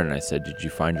later, and I said, "Did you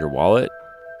find your wallet?"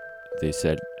 They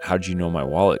said, "How'd you know my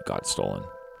wallet got stolen?"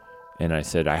 And I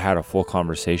said, "I had a full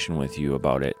conversation with you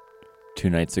about it 2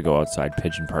 nights ago outside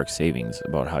Pigeon Park Savings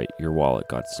about how your wallet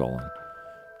got stolen."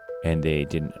 And they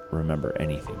didn't remember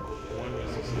anything. 1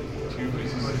 Mississippi, 2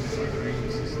 Mississippi, 3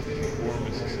 Mississippi, 4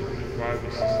 Mississippi, 5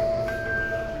 Mississippi.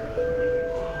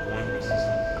 1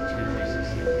 Mississippi, 2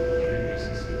 Mississippi, 3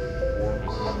 Mississippi, 4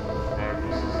 Mississippi, 5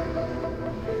 Mississippi.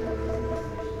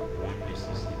 1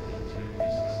 Mississippi, 2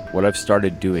 Mississippi. What I've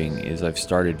started doing is I've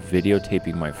started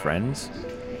videotaping my friends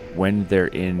when they're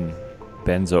in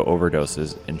benzo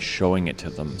overdoses and showing it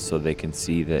to them so they can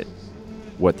see that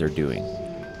what they're doing.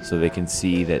 So they can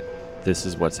see that this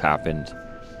is what's happened.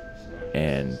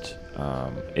 And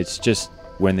it's just,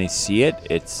 when they see it,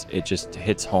 it just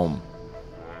hits home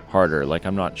harder. Like,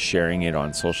 I'm not sharing it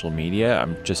on social media.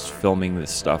 I'm just filming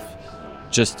this stuff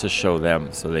just to show them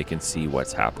so they can see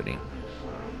what's happening.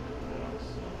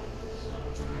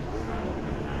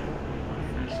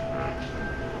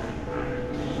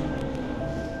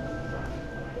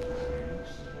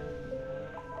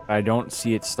 I don't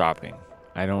see it stopping.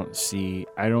 I don't see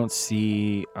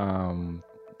the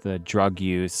drug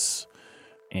use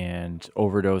and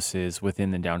overdoses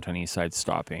within the downtown east side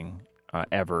stopping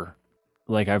ever.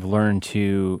 Like, I've learned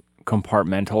to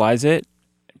compartmentalize it,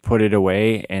 put it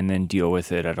away, and then deal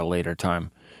with it at a later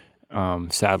time.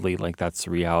 Sadly, like, that's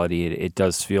the reality. It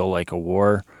does feel like a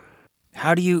war.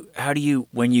 How do you,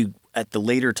 when you, at the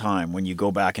later time, when you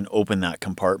go back and open that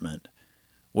compartment,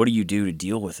 what do you do to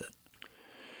deal with it?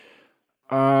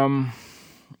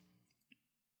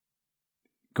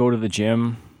 Go to the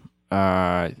gym.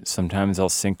 Sometimes I'll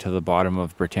sink to the bottom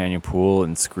of Britannia Pool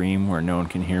and scream where no one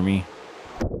can hear me.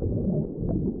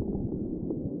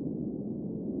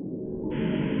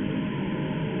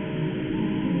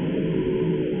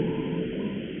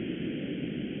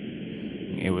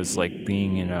 It was like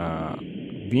being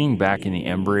back in the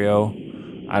embryo.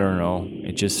 I don't know.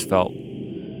 It just felt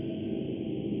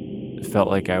It felt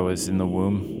like I was in the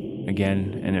womb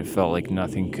again, and it felt like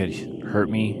nothing could hurt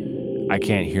me. I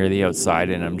can't hear the outside,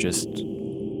 and I'm just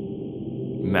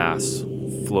mass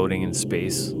floating in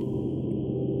space.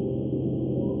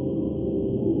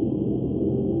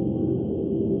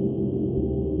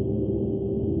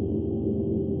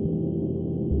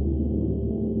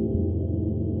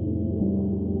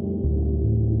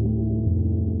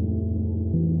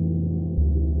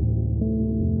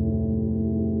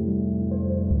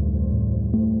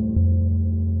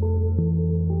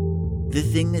 The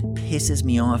thing that pisses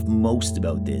me off most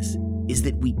about this is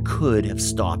that we could have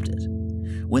stopped it.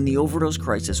 When the overdose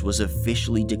crisis was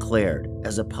officially declared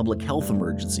as a public health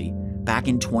emergency back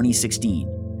in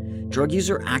 2016, drug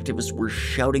user activists were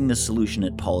shouting the solution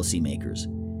at policymakers: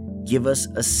 give us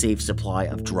a safe supply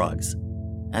of drugs.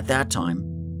 At that time,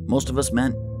 most of us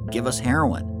meant give us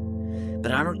heroin.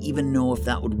 But I don't even know if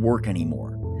that would work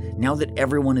anymore. Now that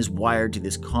everyone is wired to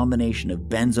this combination of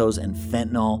benzos and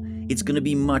fentanyl, it's going to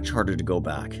be much harder to go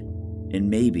back. And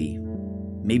maybe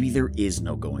there is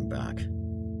no going back.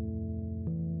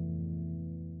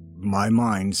 My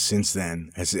mind since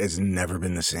then has never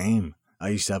been the same. I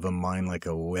used to have a mind like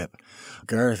a whip.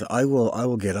 Gareth, I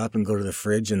will get up and go to the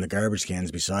fridge and the garbage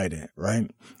can's beside it, right?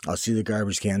 I'll see the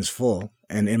garbage can's full,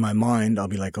 and in my mind, I'll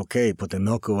be like, okay, put the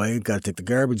milk away, gotta take the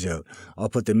garbage out. I'll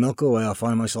put the milk away, I'll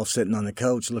find myself sitting on the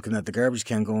couch looking at the garbage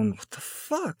can going, what the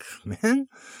fuck, man?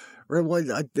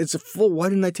 It's a full, why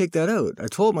didn't I take that out? I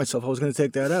told myself I was going to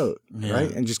take that out,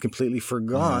 right? And just completely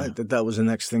forgot that was the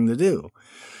next thing to do,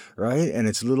 right? And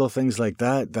it's little things like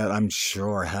that I'm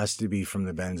sure has to be from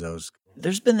the benzos.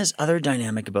 There's been this other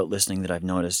dynamic about listening that I've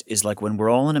noticed is like when we're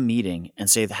all in a meeting and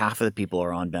say half of the people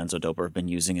are on benzodope or have been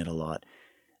using it a lot,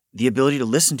 the ability to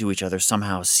listen to each other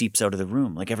somehow seeps out of the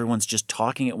room. Like everyone's just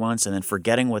talking at once and then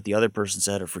forgetting what the other person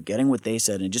said or forgetting what they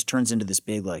said, and it just turns into this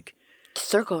big like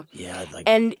circle. Yeah, like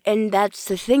and that's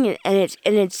the thing, and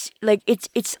it's like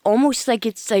it's almost like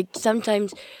it's like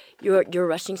sometimes you're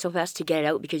rushing so fast to get it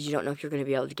out because you don't know if you're going to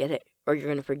be able to get it or you're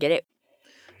going to forget it.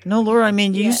 No, Laura, I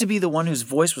mean, you used to be the one whose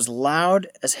voice was loud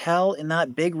as hell in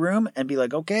that big room and be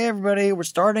like, okay, everybody, we're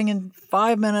starting in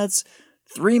 5 minutes,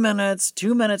 3 minutes,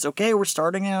 2 minutes. Okay, we're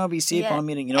starting now. BC upon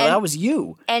meeting. You know, that was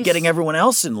you getting everyone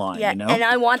else in line. Yeah, you know? And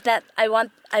I want that. I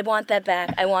want that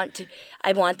back. I want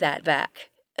that back.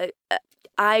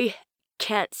 I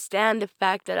can't stand the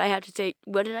fact that I have to say,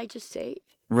 what did I just say?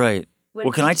 Right.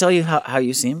 Well, can I tell you how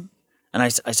you seem? And I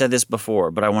said this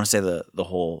before, but I want to say the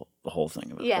whole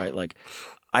thing of it. Right. Like,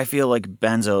 I feel like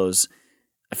benzos.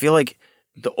 I feel like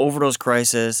the overdose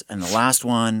crisis and the last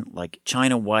one, like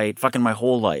China White, fucking my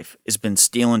whole life has been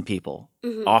stealing people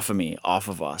off of me, off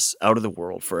of us, out of the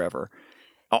world forever.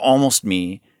 Almost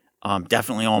me,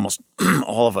 definitely almost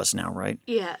all of us now, right?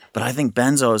 Yeah. But I think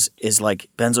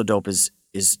benzodope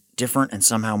is different and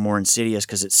somehow more insidious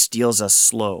because it steals us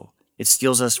slow. It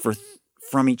steals us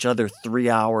from each other 3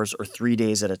 hours or 3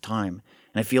 days at a time.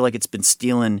 And I feel like it's been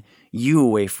stealing you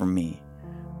away from me.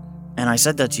 And I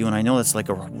said that to you, and I know that's like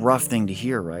a rough thing to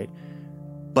hear, right?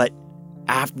 But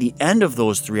after the end of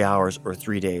those 3 hours or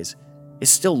 3 days, it's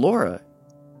still Laura.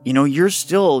 You know, you're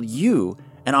still you,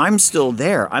 and I'm still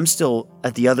there. I'm still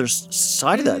at the other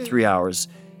side of that 3 hours.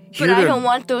 But I don't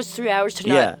want those 3 hours to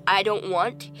not. I don't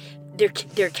want.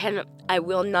 I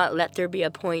will not let there be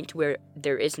a point where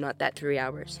there is not that 3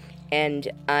 hours. And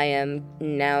I am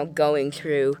now going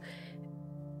through,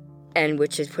 and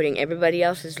which is putting everybody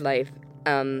else's life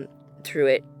through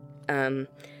it, a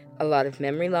lot of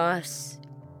memory loss,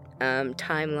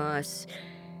 time loss,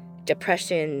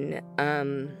 depression.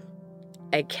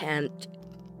 I can't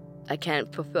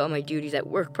fulfill my duties at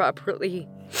work properly.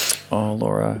 Oh,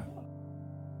 Laura.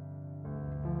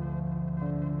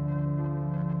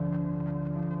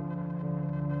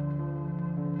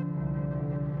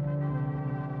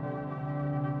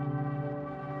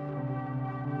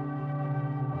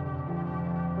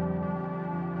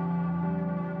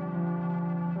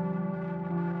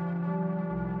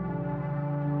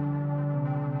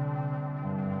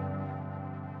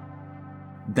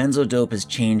 Benzodope has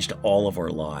changed all of our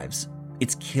lives.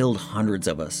 It's killed hundreds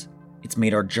of us. It's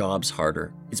made our jobs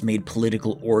harder. It's made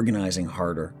political organizing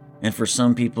harder. And for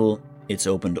some people, it's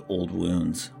opened old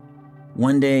wounds.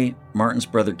 One day, Martin's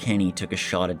brother Kenny took a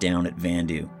shot down at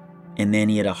Vandu, and then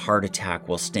he had a heart attack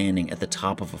while standing at the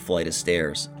top of a flight of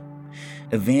stairs.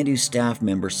 A Vandu staff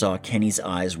member saw Kenny's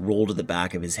eyes roll to the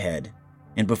back of his head,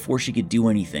 and before she could do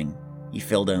anything, he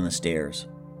fell down the stairs.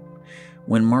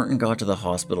 When Martin got to the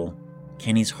hospital,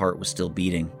 Kenny's heart was still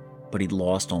beating, but he'd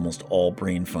lost almost all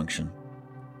brain function.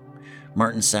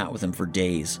 Martin sat with him for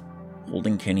days,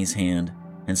 holding Kenny's hand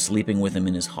and sleeping with him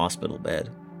in his hospital bed.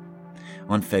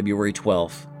 On February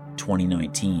 12th,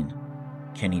 2019,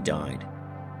 Kenny died.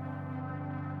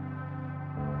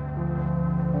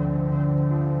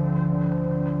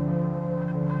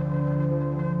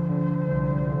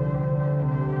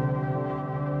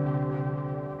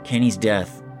 Kenny's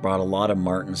death brought a lot of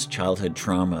Martin's childhood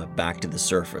trauma back to the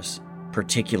surface,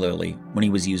 particularly when he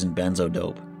was using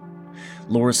benzodope.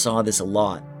 Laura saw this a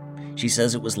lot. She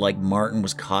says it was like Martin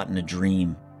was caught in a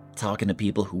dream, talking to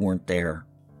people who weren't there.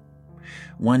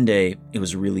 One day, it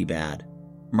was really bad.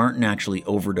 Martin actually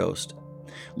overdosed.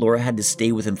 Laura had to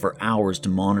stay with him for hours to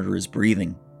monitor his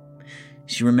breathing.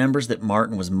 She remembers that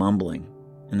Martin was mumbling,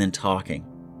 and then talking,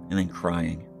 and then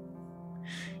crying.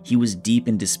 He was deep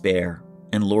in despair,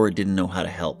 and Laura didn't know how to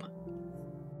help.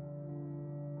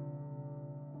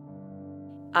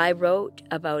 I wrote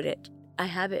about it. I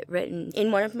have it written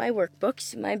in one of my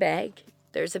workbooks, in my bag.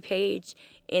 There's a page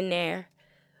in there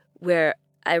where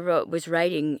I was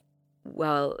writing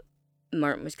while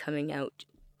Martin was coming out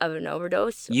of an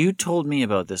overdose. You told me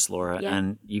about this, Laura, Yeah.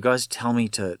 and you guys tell me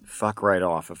to fuck right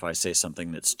off if I say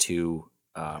something that's too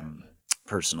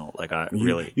personal. Like,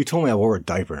 You told me I wore a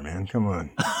diaper, man. Come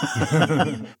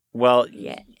on. Well,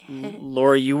 Yeah.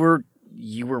 Laura, you were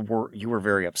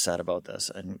very upset about this,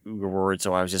 and you were worried.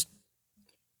 So I was just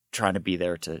trying to be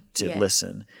there to Yeah.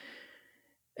 listen.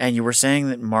 And you were saying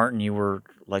that Martin, you were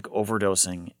like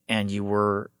overdosing, and you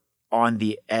were on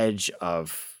the edge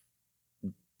of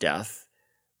death,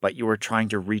 but you were trying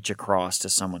to reach across to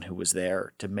someone who was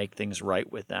there to make things right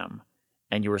with them.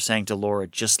 And you were saying to Laura,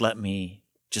 just let me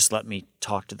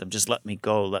talk to them. Just let me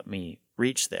go. Let me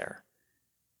reach there.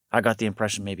 I got the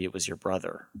impression maybe it was your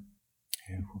brother.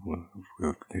 It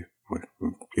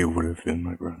would have been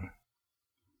my brother.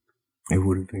 It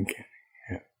would have been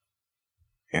Kenny.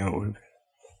 Yeah, it would have been.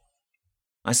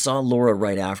 I saw Laura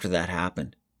right after that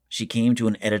happened. She came to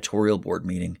an editorial board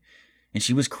meeting, and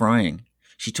she was crying.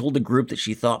 She told the group that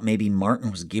she thought maybe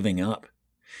Martin was giving up,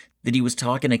 that he was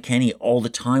talking to Kenny all the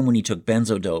time when he took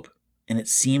benzodope, and it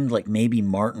seemed like maybe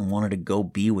Martin wanted to go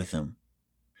be with him.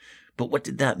 But what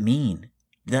did that mean?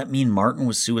 Did that mean Martin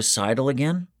was suicidal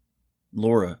again?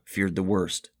 Laura feared the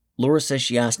worst. Laura says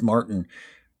she asked Martin,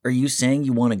 "Are you saying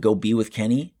you want to go be with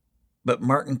Kenny?" But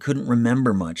Martin couldn't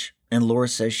remember much, and Laura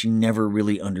says she never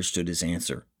really understood his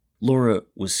answer. Laura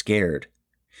was scared,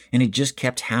 and it just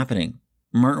kept happening.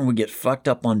 Martin would get fucked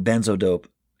up on benzodope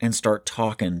and start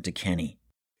talking to Kenny.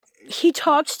 He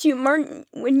talks to you, Martin,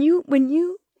 when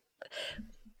you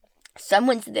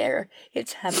someone's there,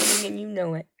 it's happening and you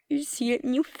know it. You see it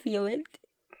and you feel it.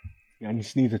 I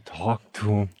just need to talk to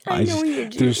him. I know you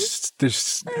do. There's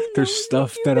I know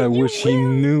stuff you do, that I but you wish he will.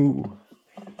 knew.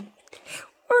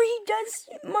 Or he does,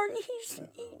 Martin,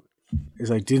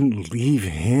 Is I didn't leave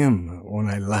him when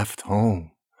I left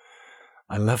home.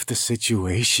 I left the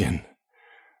situation.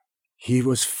 He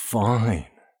was fine.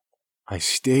 I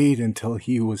stayed until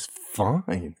he was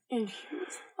fine. And he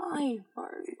was fine,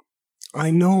 Martin.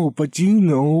 I know, but you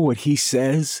know what he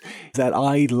says? That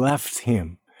I left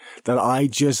him. That I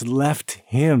just left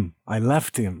him. I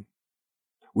left him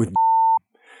with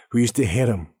who used to hit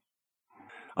him.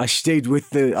 I stayed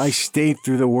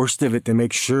through the worst of it to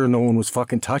make sure no one was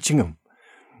fucking touching him.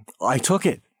 I took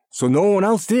it, so no one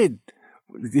else did.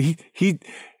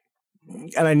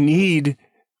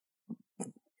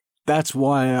 That's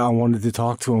why I wanted to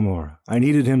talk to him more. I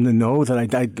needed him to know that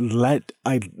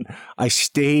I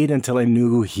stayed until I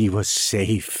knew he was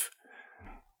safe.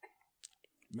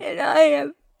 And I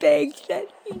have begged that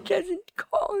he doesn't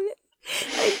call it.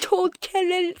 I told Ken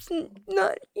that it's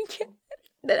not, he can't,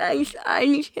 that I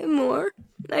need him more.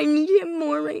 I need him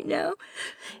more right now.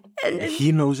 And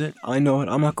He knows it. I know it.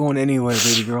 I'm not going anywhere,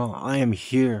 baby girl. I am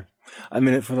here. I'm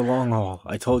in it for the long haul.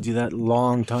 I told you that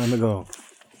long time ago.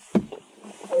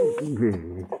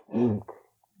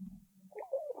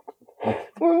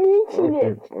 we're reaching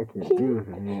it. I can't do this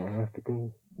anymore. I have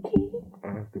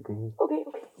to go. Okay.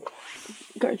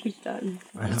 Garth's done.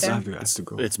 I have to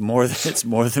go. It's more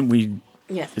than we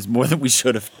Yeah.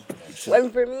 should have.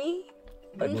 One for me,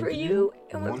 one for you,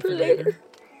 and one for later.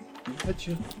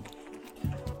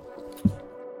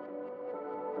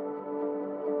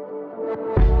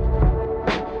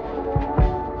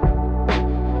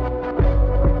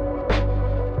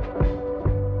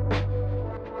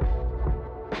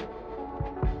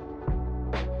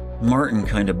 Martin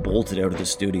kind of bolted out of the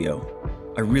studio.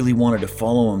 I really wanted to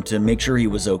follow him to make sure he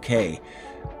was okay,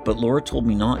 but Laura told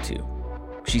me not to.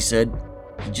 She said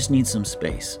he just needs some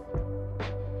space.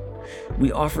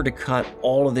 We offered to cut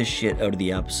all of this shit out of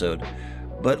the episode,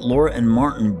 but Laura and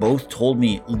Martin both told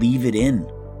me leave it in.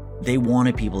 They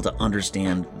wanted people to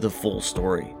understand the full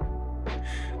story.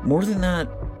 More than that,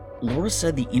 Laura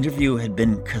said the interview had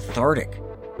been cathartic.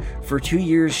 For 2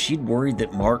 years, she'd worried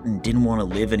that Martin didn't want to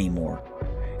live anymore.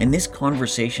 And this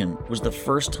conversation was the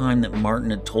first time that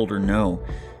Martin had told her, no,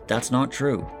 that's not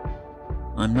true.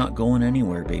 I'm not going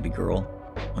anywhere, baby girl.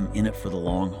 I'm in it for the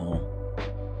long haul.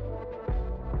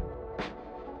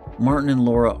 Martin and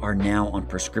Laura are now on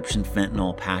prescription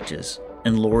fentanyl patches,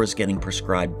 and Laura's getting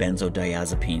prescribed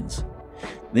benzodiazepines.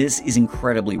 This is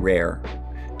incredibly rare.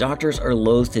 Doctors are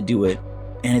loath to do it,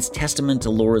 and it's testament to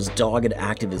Laura's dogged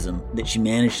activism that she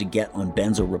managed to get on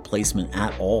benzo replacement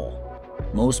at all.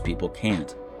 Most people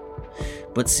can't.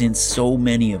 But since so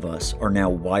many of us are now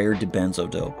wired to benzo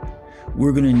dope,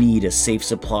 we're going to need a safe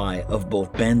supply of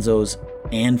both benzos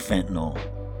and fentanyl.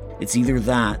 It's either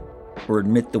that or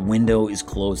admit the window is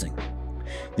closing.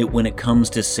 That when it comes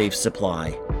to safe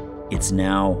supply, it's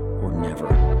now or never.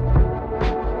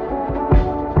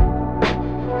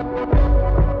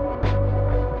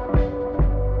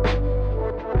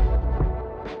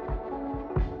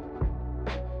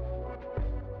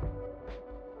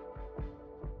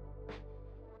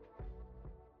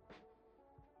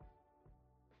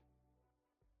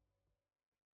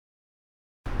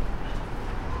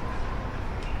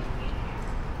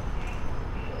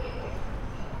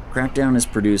 Crackdown is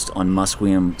produced on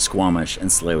Musqueam, Squamish, and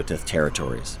Tsleil-Waututh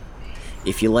territories.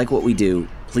 If you like what we do,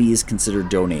 please consider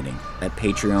donating at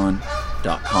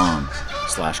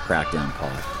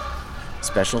patreon.com/crackdownpod.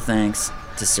 Special thanks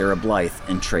to Sarah Blythe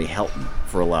and Trey Helton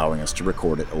for allowing us to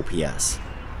record at OPS.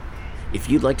 If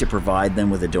you'd like to provide them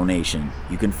with a donation,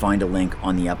 you can find a link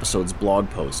on the episode's blog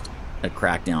post at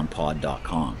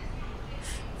crackdownpod.com.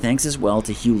 Thanks as well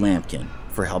to Hugh Lampkin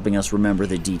for helping us remember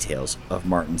the details of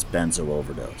Martin's benzo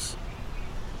overdose.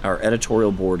 Our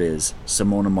editorial board is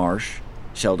Simona Marsh,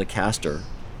 Shelda Castor,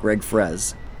 Greg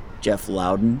Frez, Jeff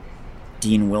Loudon,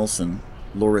 Dean Wilson,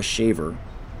 Laura Shaver,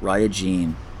 Raya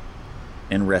Jean,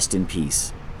 and rest in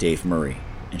peace, Dave Murray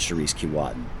and Charisse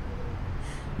Kiwatin.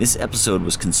 This episode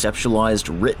was conceptualized,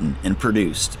 written, and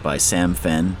produced by Sam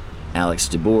Fenn, Alex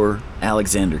DeBoer,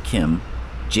 Alexander Kim,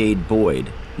 Jade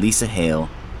Boyd, Lisa Hale,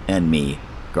 and me,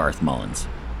 Garth Mullins.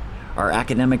 Our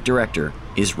academic director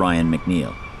is Ryan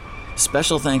McNeil.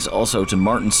 Special thanks also to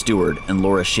Martin Stewart and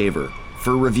Laura Shaver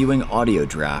for reviewing audio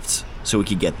drafts so we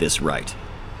could get this right.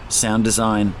 Sound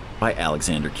design by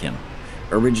Alexander Kim.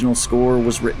 Original score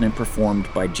was written and performed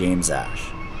by James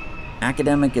Ash.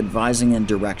 Academic advising and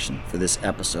direction for this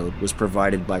episode was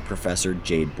provided by Professor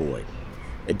Jade Boyd.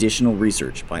 Additional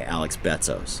research by Alex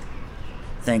Betzos.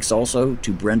 Thanks also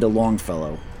to Brenda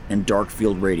Longfellow and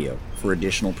Darkfield Radio for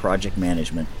additional project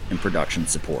management and production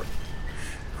support.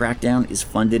 Crackdown is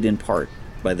funded in part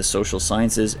by the Social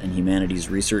Sciences and Humanities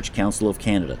Research Council of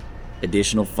Canada.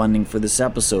 Additional funding for this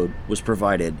episode was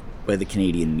provided by the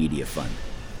Canadian Media Fund.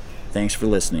 Thanks for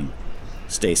listening.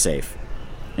 Stay safe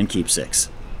and keep six.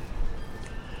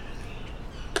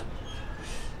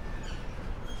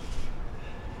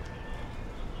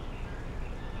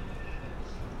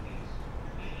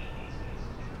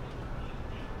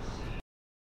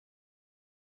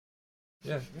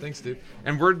 Yeah, thanks, dude.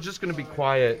 And we're just going to be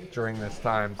quiet during this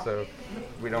time so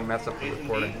we don't mess up the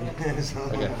recording.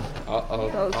 Okay,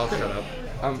 I'll shut up.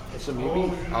 So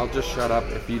maybe I'll just shut up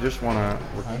if you just want to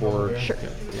record. Sure.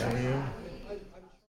 Yeah.